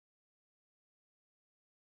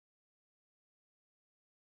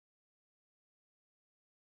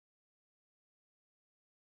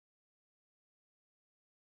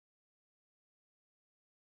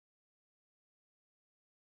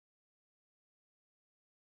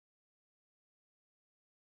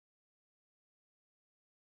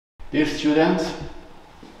Dear students,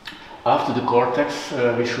 after the cortex,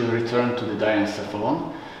 we should return to the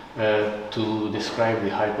diencephalon to describe the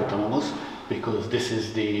hypothalamus, because this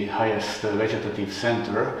is the highest vegetative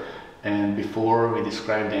center, and before we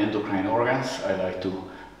describe the endocrine organs, I like to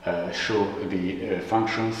show the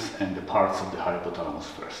functions and the parts of the hypothalamus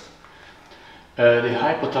first. The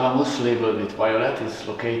hypothalamus, labeled with violet, is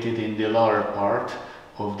located in the lower part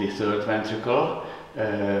of the third ventricle,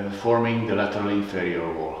 forming the lateral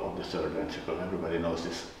inferior wall of the third ventricle. Everybody knows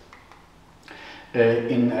this.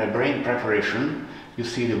 In brain preparation, you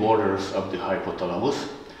see the borders of the hypothalamus.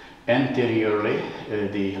 Anteriorly,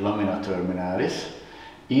 the lamina terminalis.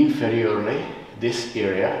 Inferiorly, this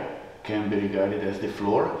area can be regarded as the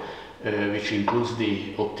floor, which includes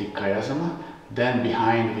the optic chiasm. Then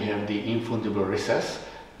behind we have the infundibulum recess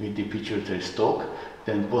with the pituitary stalk.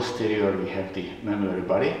 Then posterior we have the mammillary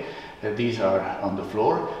body. These are on the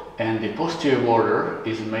floor, and the posterior border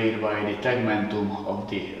is made by the tegmentum of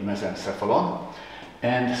the mesencephalon.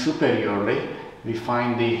 And superiorly we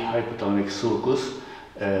find the hypothalamic sulcus,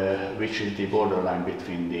 which is the borderline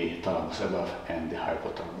between the thalamus above and the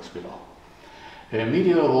hypothalamus below. The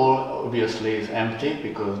medial wall obviously is empty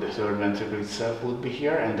because the third ventricle itself would be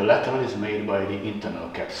here, and the lateral is made by the internal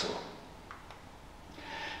capsule.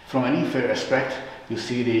 From an inferior aspect, you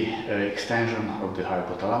see the extension of the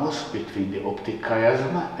hypothalamus between the optic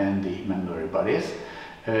chiasm and the mammillary bodies.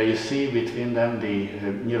 You see between them the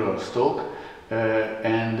neural stalk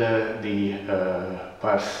and the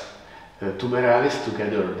pars tuberalis,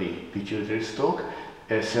 together the pituitary stalk,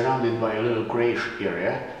 surrounded by a little grayish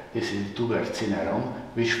area. This is the tuber cinerum,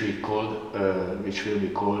 which will be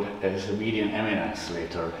called as the median eminence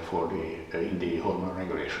later in the hormone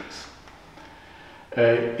regulations.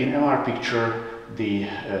 In MR picture, the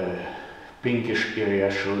pinkish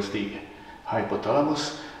area shows the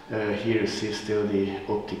hypothalamus. Here you see still the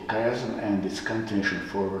optic chiasm and its continuation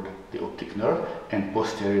forward, the optic nerve, and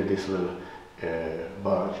posterior this little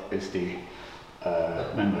bulge is the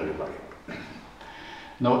mammillary body.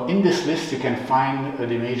 Now, in this list you can find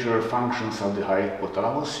the major functions of the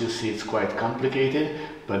hypothalamus. You see it's quite complicated,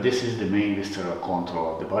 but this is the main visceral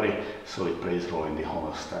control of the body, so it plays a role in the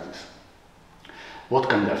homeostasis. What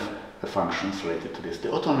kind of functions related to this?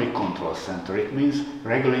 The autonomic control center, it means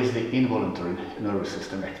regulates the involuntary nervous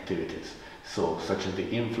system activities, so such as the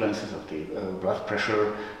influences of the blood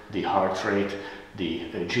pressure, the heart rate, the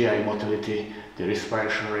GI motility, the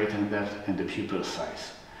respiration rate and the pupil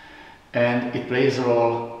size. And it plays a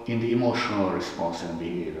role in the emotional response and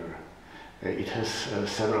behavior. It has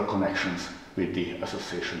several connections with the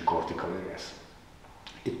association cortical areas.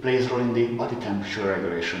 It plays a role in the body temperature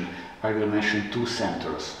regulation. I will mention two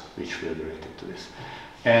centers which will be related to this.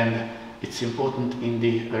 And it's important in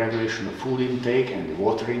the regulation of food intake and the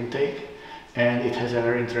water intake. And it has a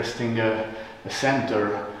very interesting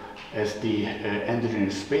center as the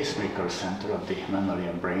endogenous pacemaker center of the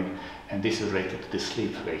mammalian brain, and this is related to the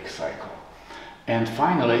sleep-wake cycle. And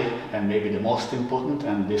finally, and maybe the most important,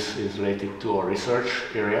 and this is related to our research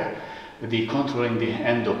area, the controlling the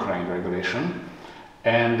endocrine regulation.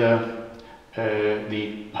 And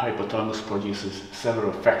the hypothalamus produces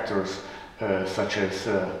several factors such as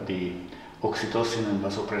the oxytocin and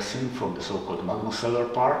vasopressin from the so-called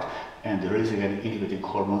magnocellular part, and the releasing and inhibiting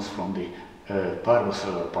hormones from the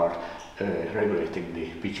parvocellular part, regulating the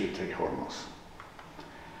pituitary hormones.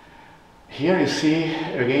 Here you see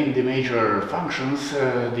again the major functions.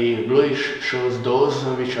 The bluish shows those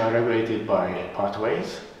which are regulated by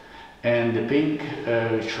pathways, and the pink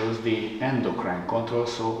shows the endocrine control,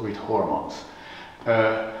 so with hormones.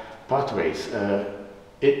 Pathways,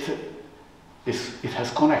 it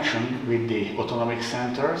has connection with the autonomic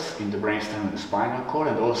centers in the brainstem and the spinal cord,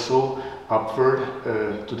 and also upward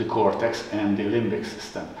to the cortex and the limbic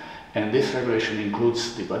system. And this regulation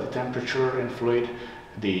includes the body temperature and fluid,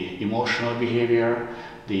 the emotional behavior,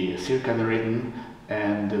 the circadian rhythm,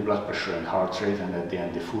 and the blood pressure and heart rate, and at the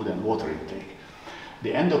end the food and water intake.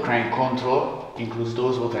 The endocrine control includes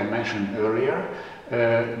those what I mentioned earlier.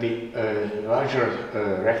 The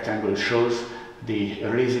larger rectangle shows the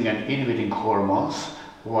releasing and inhibiting hormones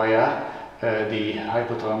via the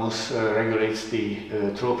hypothalamus regulates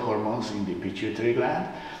the trope hormones in the pituitary gland,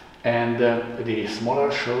 and the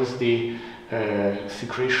smaller shows the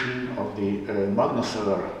secretion of the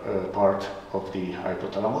magnocellular part of the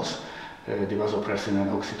hypothalamus, the vasopressin and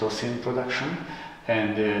oxytocin production,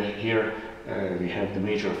 and here we have the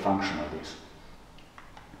major function of this.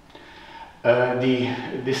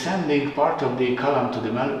 The descending part of the column to the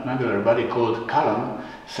mammillary body, called column,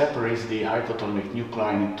 separates the hypothalamic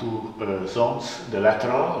nuclei in two zones, the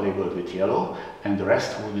lateral, labeled with yellow, and the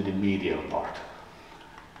rest will be the medial part.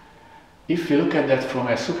 If you look at that from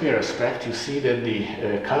a superior aspect, you see that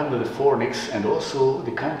the column of the fornix and also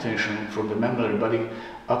the continuation from the mammillary body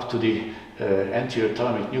up to the anterior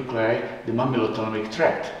thalamic nuclei, the mammillothalamic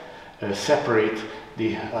tract, separate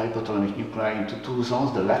the hypothalamic nuclei into two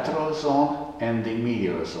zones, the lateral zone and the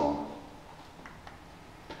medial zone.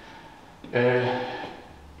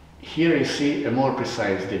 Here you see a more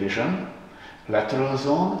precise division, lateral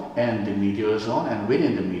zone and the medial zone, and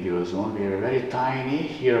within the medial zone we have a very tiny,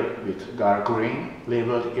 here with dark green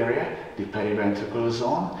labeled area, the periventricular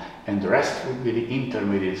zone, and the rest would be the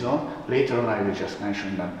intermediate zone. Later on I will just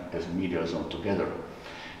mention them as medial zone together.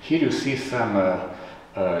 Here you see some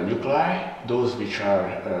nuclei, those which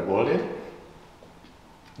are bolded.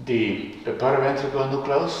 The paraventricular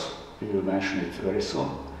nucleus, we will mention it very soon,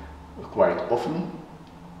 quite often.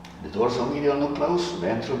 The dorsomedial nucleus,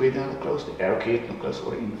 ventromedial nucleus, the arcade nucleus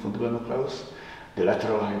or infundibulum nucleus, the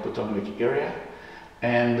lateral hypothalamic area,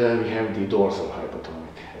 and we have the dorsal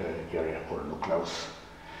hypothalamic area or nucleus.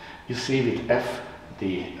 You see with F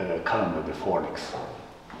the column of the fornix.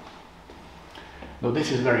 Now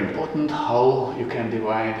this is very important, how you can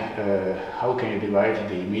divide,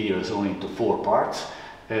 the medial zone into four parts.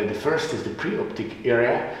 The first is the preoptic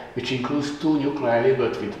area, which includes two nuclei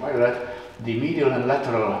labeled with violet, the medial and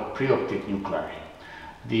lateral preoptic nuclei.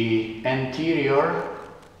 The anterior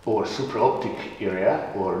or supraoptic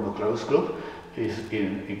area or nucleus group is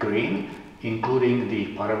in green, including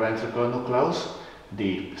the paraventricular nucleus,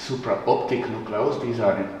 the supraoptic nucleus. These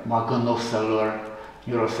are the magnocellular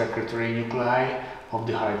neurosecretory nuclei of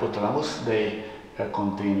the hypothalamus. They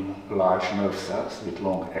contain large nerve cells with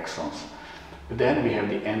long axons. Then we have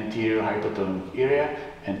the anterior hypothalamic area,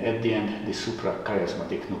 and at the end the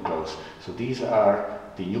suprachiasmatic nucleus. So these are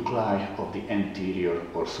the nuclei of the anterior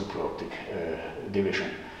or supraoptic division.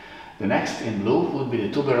 The next in blue would be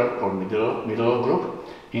the tuberal or middle group,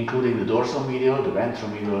 including the dorsomedial, the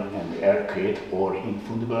ventromedial, and the arcade or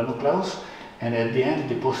infundibular nucleus. And at the end,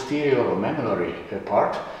 the posterior or mammillary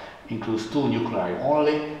part includes two nuclei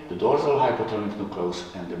only, the dorsal hypothalamic nucleus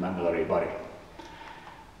and the mammillary body.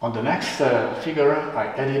 On the next figure, I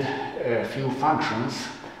added a few functions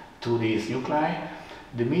to these nuclei.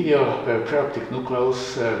 The medial preoptic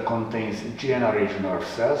nucleus contains GnRH nerve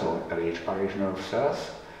cells or LHRH nerve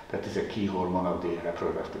cells. That is a key hormone of the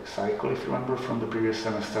reproductive cycle, if you remember from the previous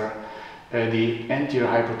semester. The anterior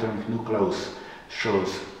hypothalamic nucleus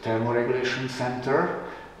shows thermoregulation center,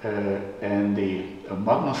 and the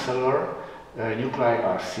magnocellular nuclei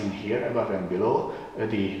are seen here above and below.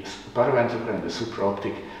 The paraventricular and the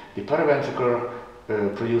supraoptic. The paraventricular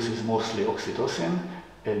produces mostly oxytocin,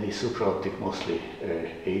 the supraoptic mostly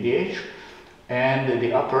ADH, and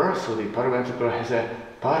the upper, so the paraventricular, has a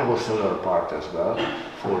parvocellular part as well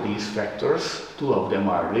for these factors. Two of them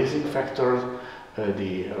are releasing factors,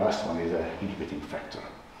 the last one is an inhibiting factor.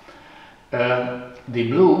 The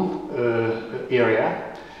blue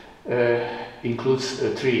area includes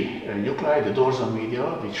three nuclei, the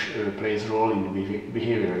dorsomedial, which plays a role in the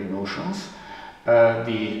behavioral emotions.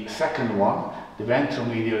 The second one, the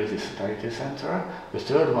ventromedial, is the satiety center. The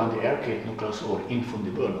third one, the arcade nucleus or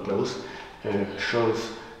infundibular nucleus,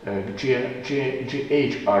 shows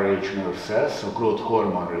GHRH nerve cells, so growth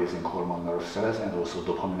hormone releasing hormone nerve cells, and also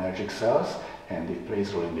dopaminergic cells, and it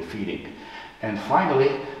plays a role in the feeding. And finally,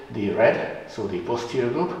 the red, so the posterior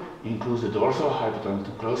group, includes the dorsal hypothalamic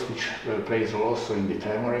nucleus, which plays a role also in the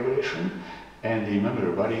thermoregulation, and the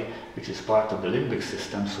mammillary body, which is part of the limbic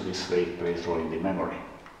system, so this way it plays a role in the memory.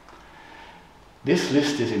 This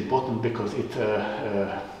list is important because it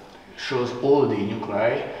shows all the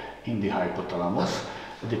nuclei in the hypothalamus.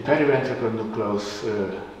 The periventricular nucleus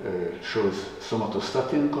shows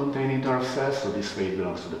somatostatin containing nerve cells, so this way it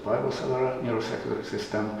belongs to the parvocellular neurosecretory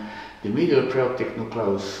system. The medial preoptic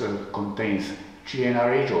nucleus contains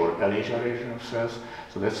GnRH or LHRH nerve cells,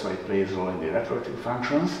 so that's why it plays a role in the reproductive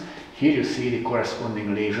functions. Here you see the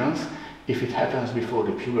corresponding lesions. If it happens before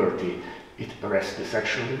the puberty, it arrests the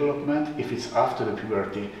sexual development. If it's after the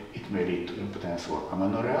puberty, it may lead to impotence or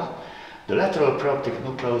amenorrhea. The lateral preoptic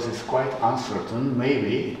nucleus is quite uncertain.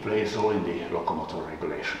 Maybe it plays a role in the locomotor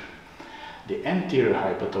regulation. The anterior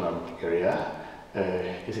hypothalamic area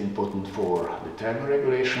is important for the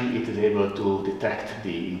thermoregulation. It is able to detect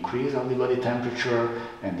the increase of the body temperature,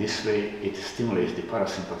 and this way it stimulates the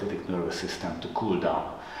parasympathetic nervous system to cool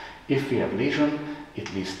down. If we have lesion,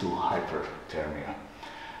 it leads to hyperthermia.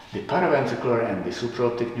 The paraventricular and the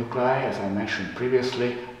supraoptic nuclei, as I mentioned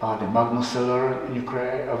previously, are the magnocellular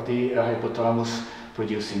nuclei of the hypothalamus,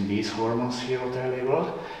 producing these hormones here what I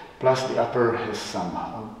labeled, plus the upper has some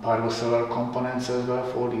parvocellular components as well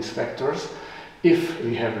for these factors. If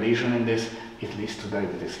we have lesion in this, it leads to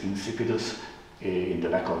diabetes insipidus in the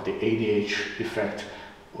lack of the ADH effect,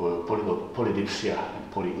 or polydipsia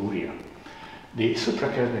and polyuria. The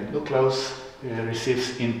suprachiasmatic nucleus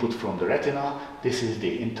receives input from the retina. This is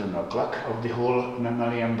the internal clock of the whole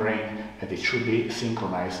mammalian brain, and it should be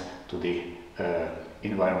synchronized to the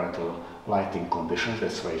environmental lighting conditions.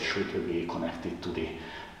 That's why it should be connected to the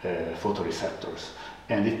photoreceptors.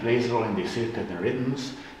 And it plays a role in the circadian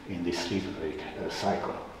rhythms in the sleep-wake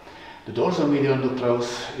cycle. The dorsal-medial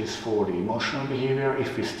nucleus is for the emotional behavior.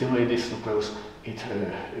 If we stimulate this nucleus, it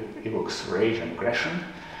evokes rage and aggression.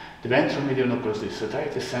 The ventral medial nucleus is the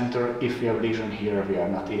satiety center. If we have lesion here, we are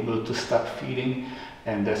not able to stop feeding,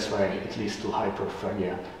 and that's why it leads to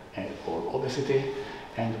hyperphagia or obesity.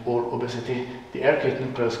 The arcuate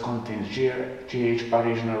nucleus contains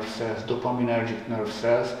GH-Rh nerve cells, dopaminergic nerve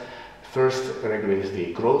cells. First regulates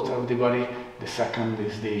the growth of the body. The second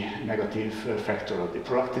is the negative factor of the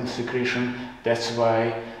prolactin secretion. That's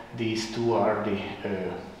why these two are the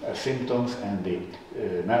symptoms and the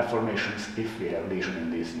malformations if we have lesion in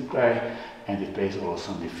these nuclei, and it plays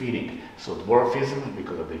also on the feeding. So dwarfism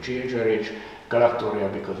because of the GH-Rh,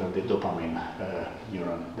 galactorrhea because of the dopamine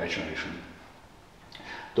neuron degeneration.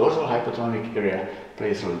 Dorsal hypothalamic area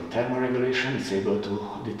plays a role in thermoregulation. It's able to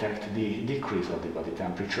detect the decrease of the body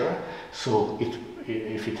temperature. So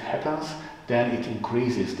if it happens, then it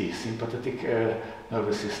increases the sympathetic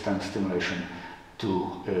nervous system stimulation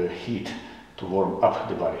to heat, to warm up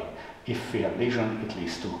the body. If we have lesion, it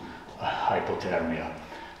leads to hypothermia.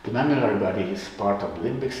 The mammillary body is part of the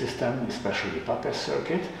limbic system, especially the Papez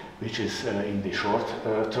circuit, which is in the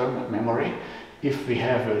short-term memory. If we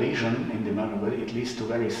have a lesion in the mammillary body, it leads to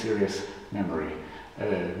very serious memory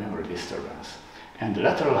disturbance. And the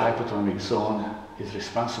lateral hypothalamic zone is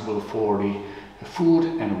responsible for the food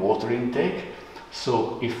and water intake.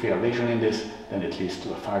 So if we have lesion in this, then it leads to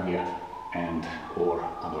aphagia and or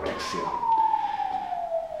anorexia.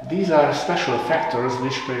 These are special factors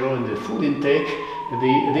which play a role in the food intake.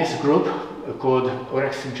 This group called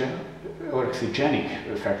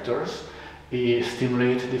orexigenic factors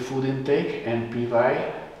stimulate the food intake,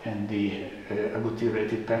 NPY and the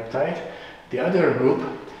abutyrated peptide. The other group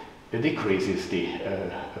decreases the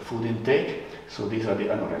food intake, so these are the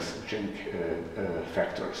anorexigenic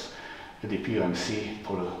factors. The POMC,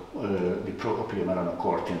 the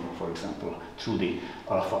pro-opiomelanocortin, for example, through the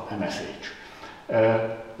alpha MSH.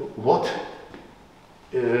 What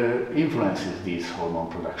influences these hormone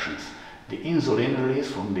productions? The insulin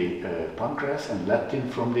release from the pancreas and leptin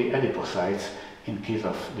from the adipocytes in case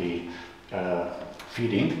of the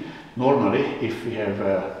feeding. Normally, if we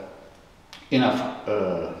have enough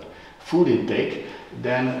food intake,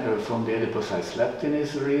 then from the adipocytes leptin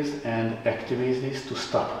is released and activates this to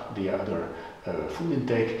stop the other food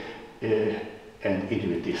intake and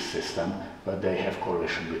inhibit this system, but they have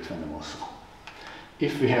correlation between them also.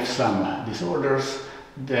 If we have some disorders,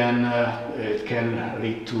 then it can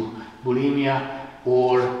lead to bulimia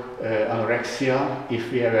or anorexia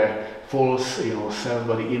if we have a false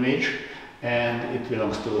self-body image, and it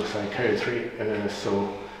belongs to psychiatry,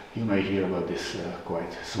 so you may hear about this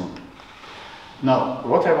quite soon. Now,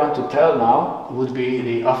 what I want to tell now would be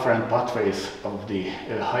the afferent pathways of the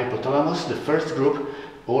hypothalamus. The first group,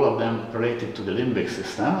 all of them related to the limbic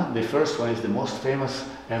system. The first one is the most famous,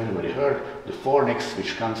 everybody heard, the fornix,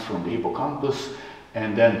 which comes from the hippocampus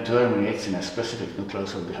and then terminates in a specific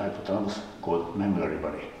nucleus of the hypothalamus called mammillary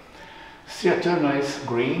body. Stria terminalis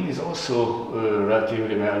green is also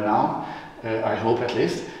relatively well known, I hope at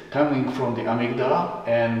least, coming from the amygdala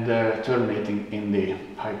and terminating in the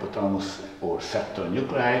hypothalamus or septal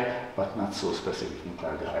nuclei, but not so specific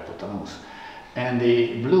nuclei, the hypothalamus. And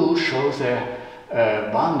the blue shows a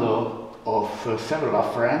bundle of several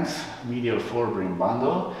afferents, medial forebrain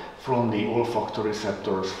bundle, from the olfactory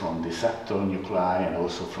receptors, from the septal nuclei, and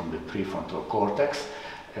also from the prefrontal cortex,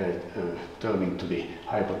 turning to the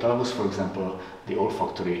hypothalamus. For example, the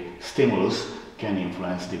olfactory stimulus can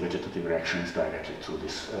influence the vegetative reactions directly through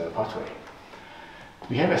this pathway.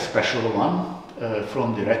 We have a special one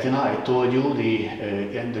from the retina. I told you the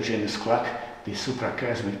endogenous clock, the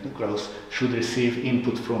suprachiasmatic nucleus, should receive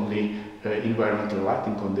input from the environmental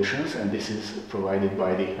lighting conditions, and this is provided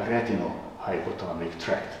by the retinal hypothalamic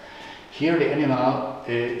tract. Here the animal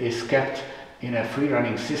is kept in a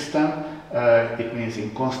free-running system. It means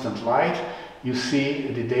in constant light. You see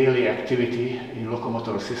the daily activity in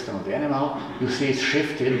locomotor system of the animal. You see it's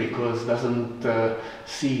shifted because it doesn't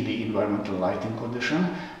see the environmental lighting condition,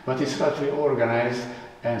 but it's relatively organized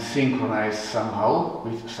and synchronized somehow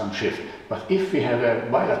with some shift. But if we have a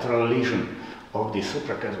bilateral lesion of the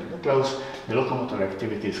suprachiasmatic nucleus, the locomotor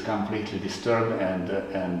activity is completely disturbed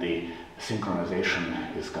and the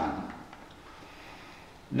synchronization is gone.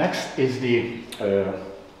 Next is the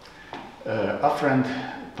afferent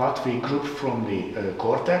pathway group from the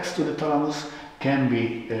cortex to the thalamus, can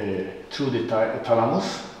be through the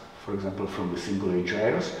thalamus, for example from the cingulate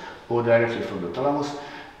gyrus, or directly from the thalamus.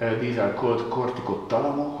 These are called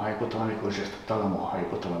corticothalamo-hypothalamic or just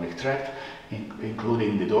thalamo-hypothalamic tract,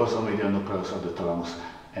 including the dorsal medial nucleus of the thalamus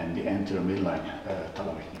and the anterior midline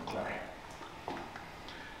thalamic nuclei.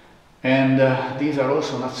 And these are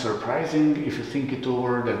also not surprising if you think it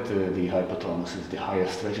over, that the hypothalamus is the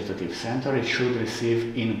highest vegetative center. It should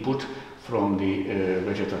receive input from the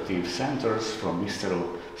vegetative centers, from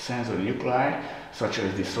visceral sensory nuclei, such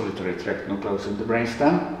as the solitary tract nucleus in the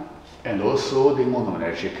brainstem, and also the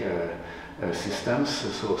monoenergic systems.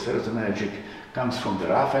 So serotonergic comes from the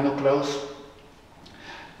raphe nucleus,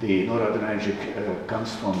 the noradrenergic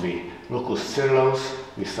comes from the locus coeruleus.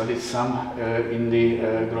 We studied some in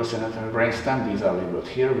the gross anatomy brainstem. These are labeled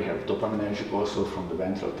here. We have dopaminergic also from the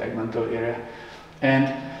ventral tegmental area.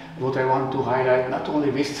 And what I want to highlight, not only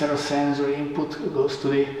visceral sensory input goes to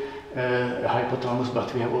the hypothalamus,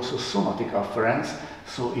 but we have also somatic afferents.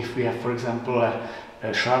 So if we have, for example,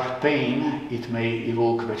 a sharp pain, it may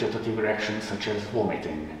evoke vegetative reactions such as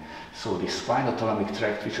vomiting. So the spinothalamic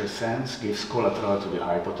tract which ascends gives collateral to the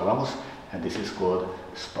hypothalamus, and this is called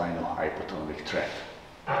spino-hypothalamic tract.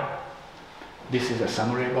 This is a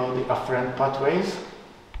summary about the afferent pathways.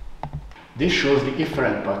 This shows the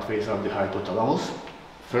efferent pathways of the hypothalamus.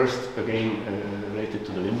 First, again, related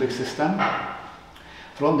to the limbic system.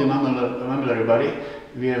 From the mammillary body,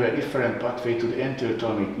 we have an efferent pathway to the anterior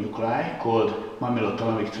thalamic nuclei called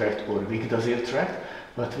mammillothalamic tract or Yggdrasil tract,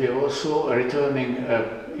 but we are also returning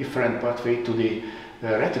efferent pathway to the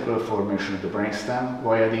reticular formation of the brainstem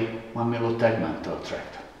via the mammillotegmental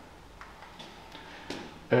tract.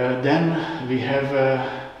 Then we have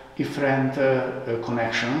efferent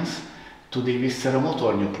connections to the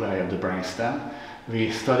visceromotor nuclei of the brainstem.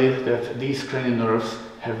 We studied that these cranial nerves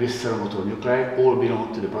have visceromotor nuclei, all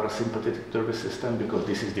belong to the parasympathetic nervous system, because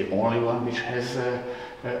this is the only one which has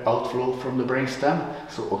outflow from the brainstem.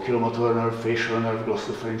 So oculomotor nerve, facial nerve,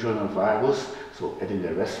 glossopharyngeal nerve, vagus, so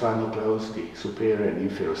Edinger-Westphal nucleus, the superior and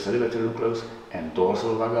inferior salivatory nucleus, and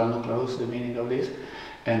dorsal vagal nucleus, the meaning of this.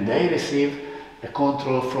 And they receive a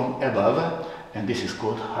control from above, and this is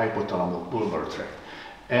called hypothalamo-bulbar tract.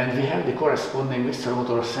 And we have the corresponding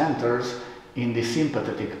visceromotor centers in the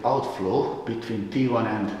sympathetic outflow between T1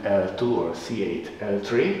 and L2 or C8,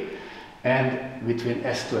 L3, and between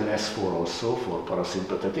S2 and S4 also for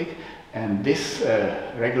parasympathetic. And this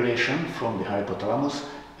regulation from the hypothalamus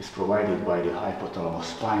is provided by the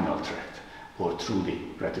hypothalamus-spinal tract or through the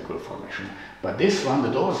reticular formation. But this one,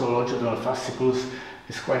 the dorsal longitudinal fasciculus,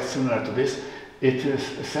 is quite similar to this. It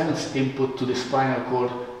sends input to the spinal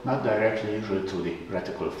cord, not directly, usually to the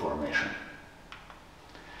reticular formation.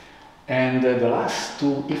 And the last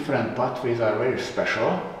two efferent pathways are very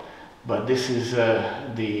special, but this is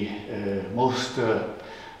the most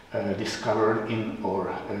discovered in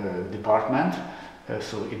our department,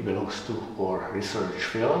 so it belongs to our research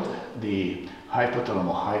field, the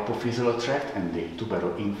hypothalamo-hypophyseal tract and the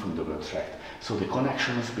tubero-infundibular tract. So the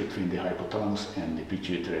connections between the hypothalamus and the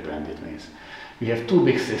pituitary gland, it means. We have two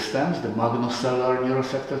big systems, the magnocellular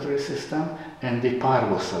neurosecretory system and the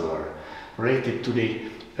parvocellular, related to the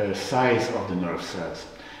size of the nerve cells.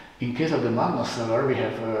 In case of the magnocellular, we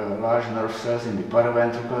have large nerve cells in the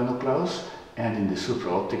paraventricular nucleus and in the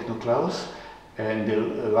supraoptic nucleus, and the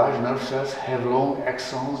large nerve cells have long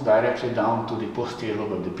axons directly down to the posterior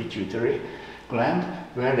lobe of the pituitary gland,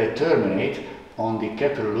 where they terminate on the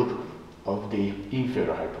capillary loop of the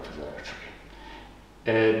inferior hypophyseal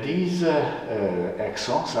artery. These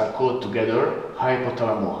axons are called together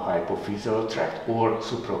hypothalamo-hypophyseal tract or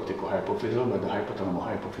supraoptico-hypophyseal, but the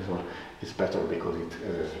hypothalamo-hypophyseal is better because it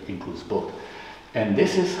includes both. And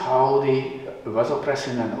this is how the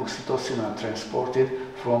vasopressin and oxytocin are transported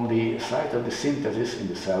from the site of the synthesis in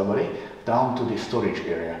the cell body down to the storage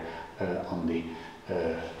area on the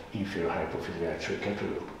inferior hypophyseal artery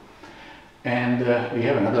capillary loop. And we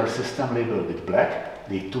have another system labeled with black,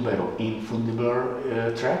 the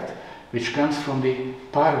tubero-infundibular tract, which comes from the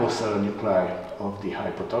parvocellular nuclei of the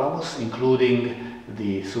hypothalamus, including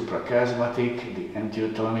the suprachiasmatic, the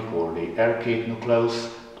antiothalamic or the arcade nucleus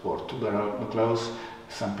or tuberal nucleus.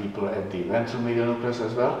 Some people add the ventral medial nucleus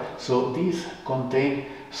as well. So these contain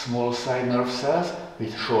small side nerve cells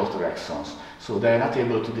with shorter axons. So they are not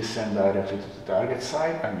able to descend directly to the target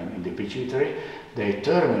site, I mean in the pituitary. They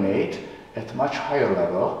terminate at much higher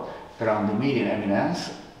level around the median eminence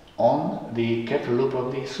on the capital loop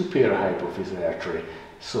of the superior hypophyseal artery.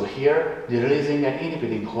 So here the releasing and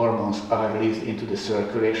inhibiting hormones are released into the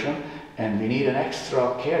circulation, and we need an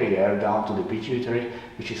extra carrier down to the pituitary,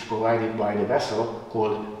 which is provided by the vessel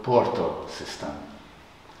called portal system.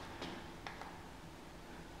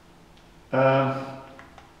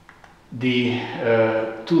 The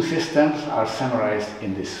two systems are summarized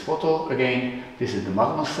in this photo. Again, this is the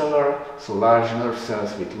magnocellular, so large nerve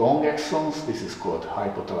cells with long axons. This is called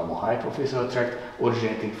hypothalamo-hypopyseal tract,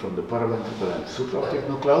 originating from the paraventricular and supraoptic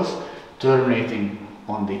nucleus, terminating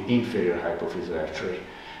on the inferior hypophyseal artery.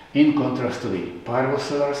 In contrast to the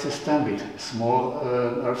parvocellular system with small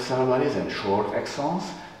nerve cell bodies and short axons,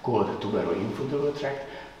 called tubero-infundibulal tract,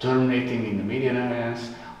 terminating in the median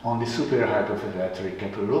eminence on the superior hypophyseal artery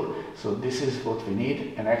capital loop. So this is what we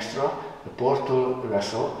need, an extra, a portal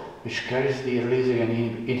vessel, which carries the releasing and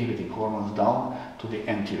inhibiting hormones down to the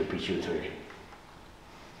anterior pituitary.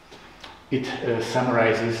 It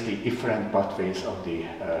summarizes the different pathways of the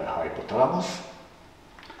hypothalamus.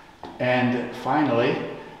 And finally,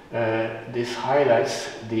 this highlights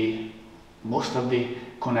most of the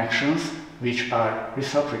connections which are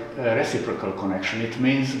reciprocal connection. It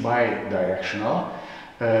means bidirectional.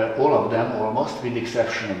 All of them, almost, with the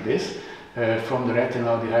exception of this. From the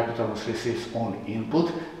retina, the hypothalamus receives only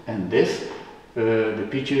input, and this, the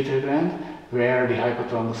pituitary gland, where the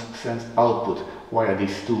hypothalamus sends output via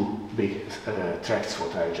these two big tracts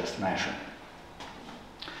what I just mentioned.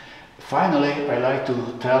 Finally, I like to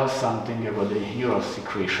tell something about the neural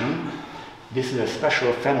secretion. This is a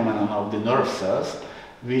special phenomenon of the nerve cells,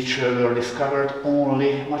 which were discovered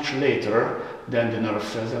only much later than the nerve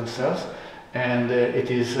cells themselves. And it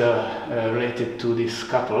is related to this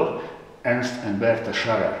couple, Ernst and Bertha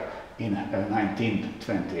Scharer, in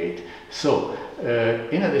 1928. So,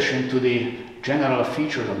 in addition to the general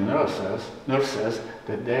features of nerve cells,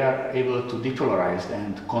 that they are able to depolarize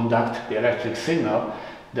and conduct the electric signal,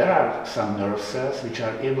 there are some nerve cells which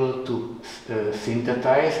are able to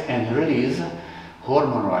synthesize and release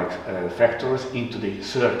hormone-like factors into the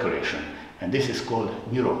circulation, and this is called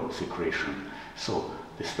neurosecretion. So,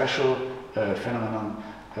 the special phenomenon,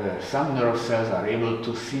 some nerve cells are able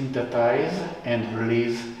to synthesize and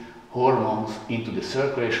release hormones into the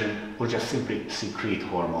circulation, or just simply secrete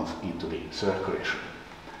hormones into the circulation.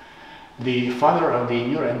 The father of the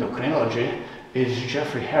neuroendocrinology is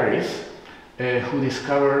Jeffrey Harris, who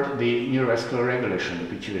discovered the neurovascular regulation of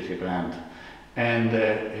the pituitary gland, and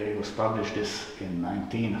it was published this in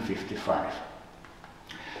 1955.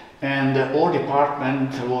 And our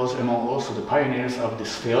department was among also the pioneers of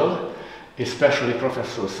this field, especially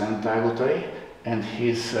Professor Zoltán and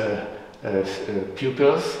his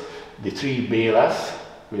pupils, the three Bélas,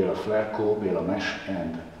 Béla Flerko, Béla Mesh,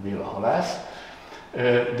 and Béla Halász.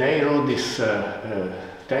 They wrote this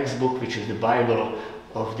textbook, which is the Bible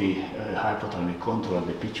of the hypothalamic control of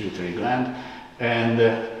the pituitary gland, and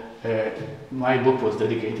my book was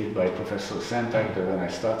dedicated by Professor Zoltán when I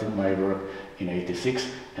started my work in '86,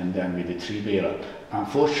 and then with the three Béla.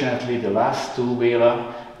 Unfortunately, the last two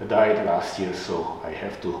Béla died last year, so I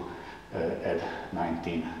have to add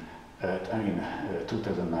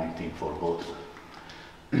 2019 for both.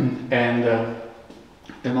 And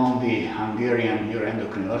among the Hungarian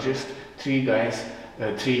neuroendocrinologists, three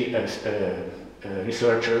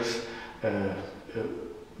researchers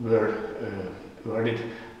were awarded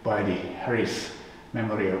by the Harris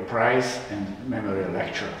Memorial Prize and Memorial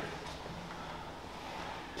Lecture.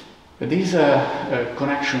 These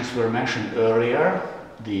connections were mentioned earlier,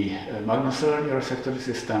 the magnocellular neuroreceptor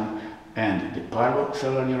system and the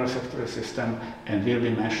parvocellular neuroreceptor system, and will be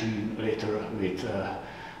mentioned later with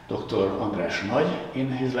Dr. András Nagy in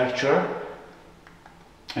his lecture.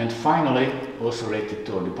 And finally, also related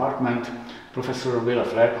to our department, Professor Béla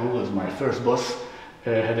Flerko, who was my first boss,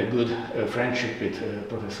 had a good friendship with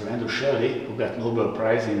Professor Andrew Shelley, who got Nobel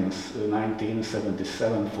Prize in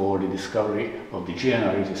 1977 for the discovery of the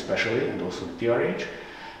GnRH especially, and also the TRH.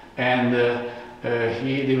 And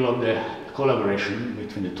he developed a collaboration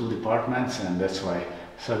between the two departments, and that's why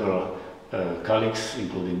several colleagues,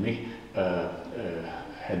 including me,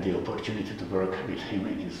 had the opportunity to work with him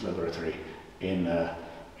in his laboratory in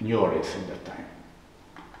New Orleans at that time.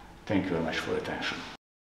 Thank you very much for your attention.